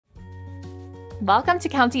Welcome to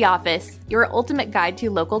County Office, your ultimate guide to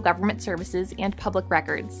local government services and public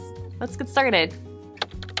records. Let's get started.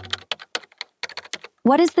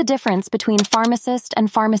 What is the difference between pharmacist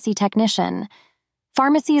and pharmacy technician?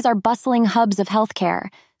 Pharmacies are bustling hubs of healthcare,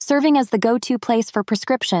 serving as the go-to place for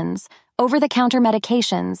prescriptions, over-the-counter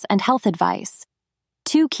medications, and health advice.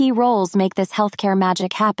 Two key roles make this healthcare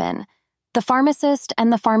magic happen: the pharmacist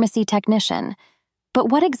and the pharmacy technician. But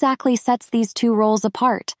what exactly sets these two roles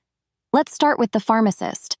apart? Let's start with the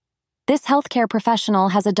pharmacist. This healthcare professional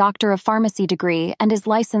has a Doctor of Pharmacy degree and is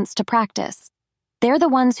licensed to practice. They're the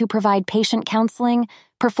ones who provide patient counseling,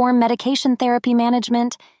 perform medication therapy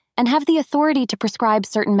management, and have the authority to prescribe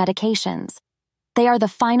certain medications. They are the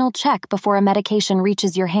final check before a medication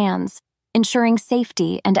reaches your hands, ensuring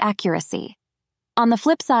safety and accuracy. On the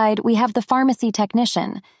flip side, we have the pharmacy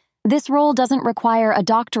technician. This role doesn't require a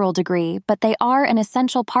doctoral degree, but they are an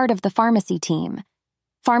essential part of the pharmacy team.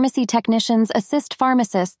 Pharmacy technicians assist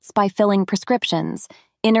pharmacists by filling prescriptions,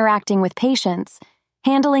 interacting with patients,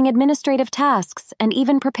 handling administrative tasks, and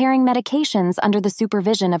even preparing medications under the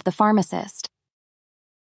supervision of the pharmacist.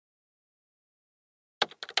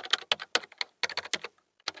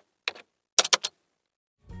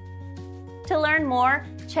 To learn more,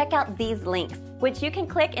 check out these links, which you can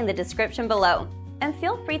click in the description below. And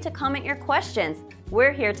feel free to comment your questions.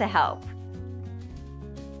 We're here to help.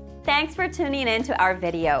 Thanks for tuning in to our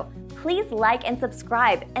video. Please like and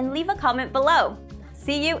subscribe and leave a comment below.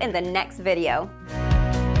 See you in the next video.